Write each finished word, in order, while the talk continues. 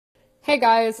Hey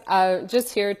guys,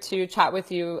 just here to chat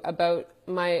with you about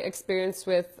my experience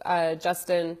with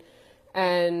Justin.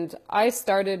 And I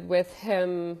started with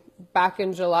him back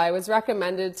in July. I was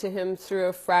recommended to him through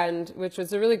a friend, which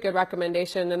was a really good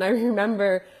recommendation. And I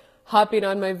remember hopping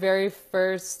on my very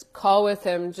first call with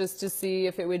him just to see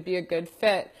if it would be a good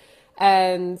fit.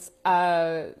 And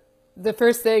the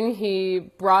first thing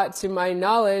he brought to my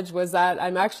knowledge was that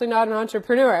I'm actually not an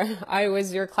entrepreneur. I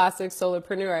was your classic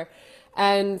solopreneur.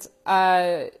 And,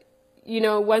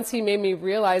 once he made me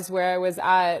realize where I was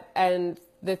at and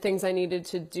the things I needed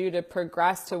to do to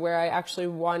progress to where I actually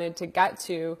wanted to get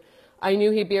to, I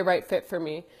knew he'd be a right fit for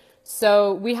me.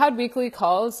 So we had weekly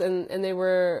calls and they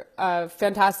were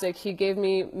fantastic. He gave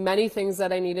me many things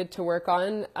that I needed to work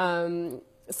on.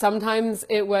 Sometimes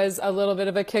it was a little bit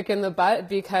of a kick in the butt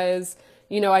because,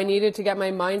 I needed to get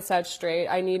my mindset straight.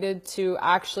 I needed to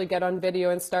actually get on video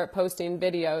and start posting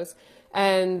videos.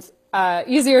 And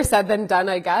easier said than done,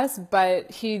 I guess,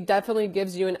 but he definitely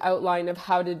gives you an outline of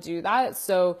how to do that.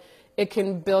 So it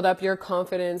can build up your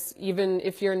confidence, even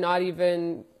if you're not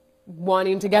even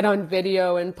wanting to get on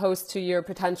video and post to your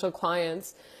potential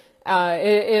clients.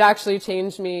 It actually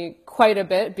changed me quite a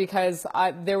bit because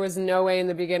there was no way in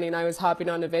the beginning I was hopping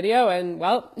on a video, and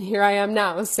well, here I am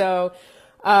now. So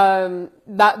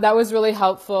that was really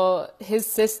helpful. His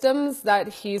systems that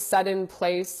he set in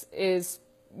place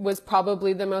was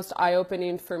probably the most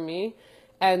eye-opening for me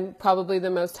and probably the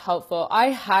most helpful. I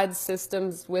had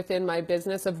systems within my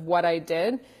business of what I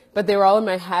did, but they were all in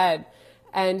my head.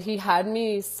 And he had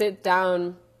me sit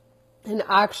down and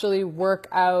actually work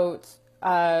out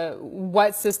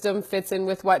what system fits in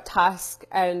with what task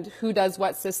and who does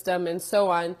what system and so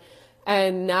on.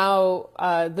 And now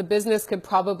the business could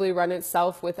probably run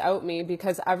itself without me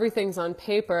because everything's on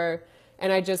paper.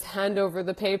 And I just hand over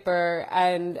the paper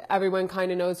and everyone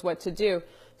kind of knows what to do.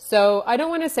 So I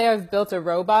don't want to say I've built a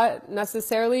robot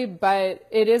necessarily, but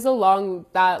it is along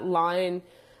that line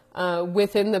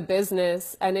within the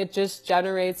business, and it just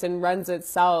generates and runs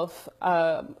itself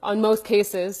on most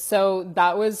cases. So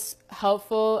that was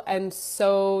helpful and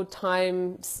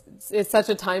it's such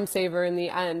a time saver in the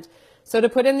end. So to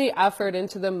put in the effort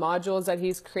into the modules that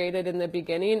he's created in the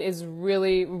beginning is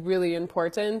really, really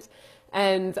important.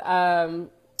 And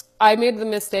I made the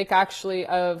mistake actually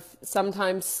of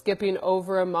sometimes skipping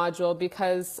over a module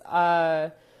because,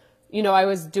 I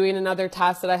was doing another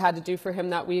task that I had to do for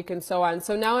him that week and so on.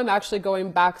 So now I'm actually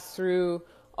going back through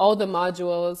all the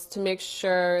modules to make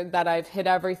sure that I've hit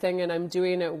everything and I'm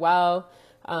doing it well.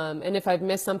 And if I've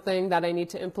missed something that I need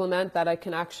to implement, that I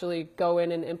can actually go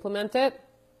in and implement it.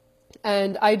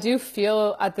 And I do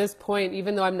feel at this point,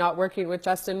 even though I'm not working with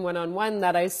Justin one-on-one,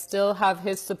 that I still have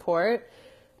his support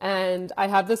and I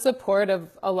have the support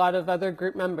of a lot of other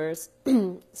group members,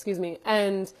 excuse me.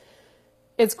 And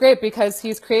it's great because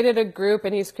he's created a group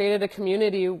and he's created a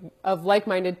community of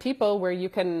like-minded people where you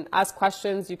can ask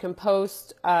questions, you can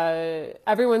post,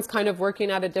 everyone's kind of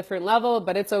working at a different level,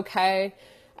 but it's okay.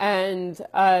 And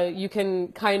you can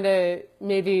kind of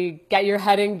maybe get your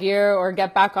head in gear or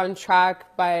get back on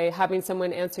track by having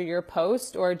someone answer your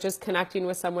post, or just connecting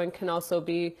with someone can also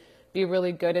be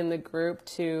really good in the group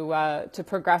to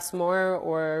progress more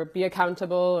or be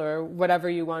accountable or whatever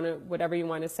you want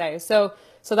to say. So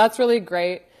that's really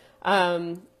great.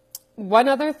 One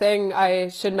other thing I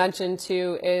should mention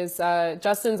too is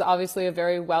Justin's obviously a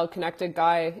very well-connected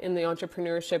guy in the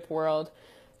entrepreneurship world.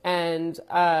 And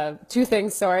two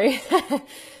things, sorry.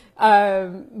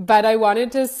 But I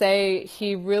wanted to say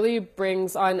he really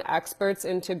brings on experts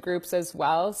into groups as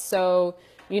well. So,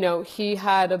 he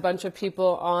had a bunch of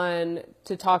people on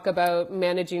to talk about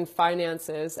managing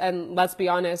finances. And let's be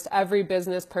honest, every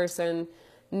business person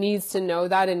needs to know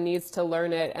that and needs to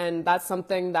learn it. And that's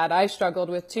something that I struggled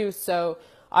with too. So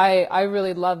I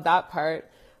really love that part.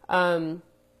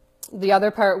 The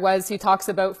other part was he talks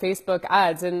about Facebook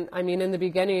ads. And I mean, in the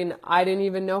beginning, I didn't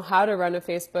even know how to run a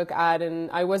Facebook ad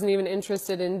and I wasn't even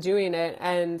interested in doing it.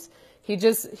 And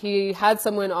he had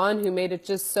someone on who made it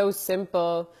just so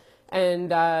simple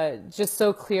and just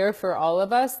so clear for all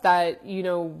of us that,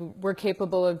 we're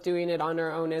capable of doing it on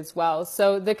our own as well.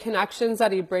 So the connections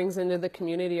that he brings into the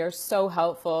community are so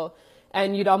helpful.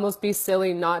 And you'd almost be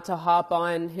silly not to hop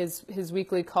on his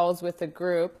weekly calls with the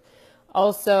group.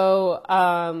 Also,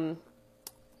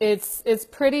 it's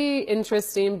pretty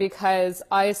interesting because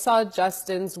I saw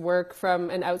Justin's work from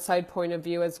an outside point of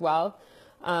view as well.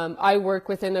 I work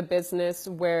within a business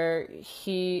where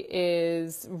he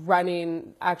is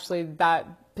running actually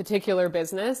that particular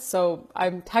business. So I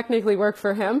technically work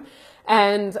for him,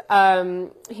 and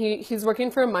he's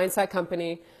working for a mindset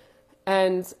company.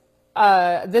 And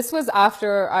this was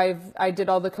after I did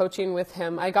all the coaching with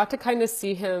him. I got to kind of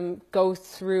see him go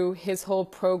through his whole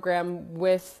program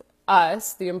with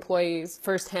us, the employees,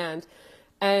 firsthand.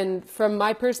 And from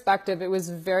my perspective, it was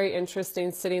very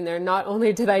interesting sitting there. Not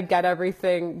only did I get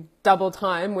everything double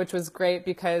time, which was great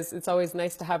because it's always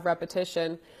nice to have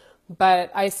repetition,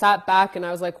 but I sat back and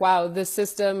I was like, wow, this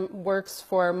system works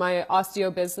for my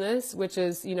osteo business, which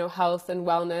is, you know, health and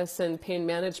wellness and pain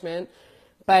management,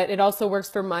 but it also works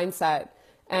for mindset.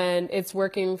 And it's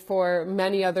working for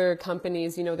many other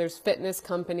companies. You know, there's fitness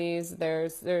companies,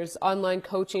 there's online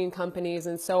coaching companies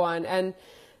and so on. And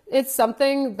it's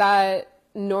something that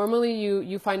normally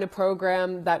you find a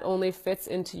program that only fits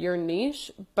into your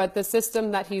niche, but the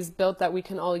system that he's built that we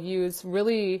can all use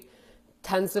really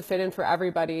tends to fit in for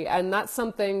everybody. And that's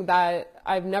something that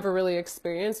I've never really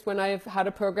experienced when I've had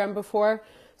a program before.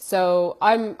 So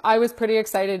I was pretty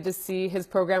excited to see his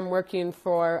program working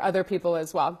for other people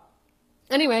as well.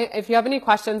 Anyway, if you have any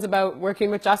questions about working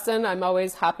with Justin, I'm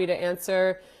always happy to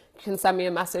answer. You can send me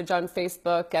a message on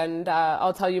Facebook and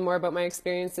I'll tell you more about my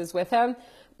experiences with him.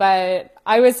 But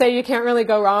I would say you can't really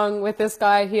go wrong with this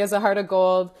guy. He has a heart of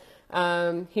gold.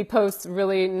 He posts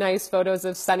really nice photos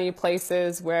of sunny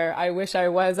places where I wish I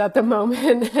was at the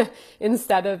moment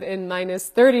instead of in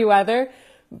 -30 weather.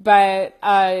 But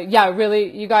yeah,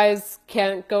 really, you guys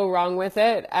can't go wrong with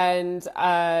it. And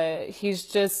he's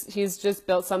just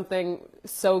built something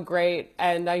so great,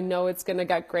 and I know it's going to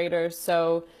get greater.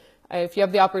 So if you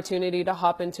have the opportunity to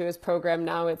hop into his program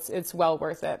now, it's well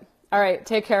worth it. All right,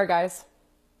 take care, guys.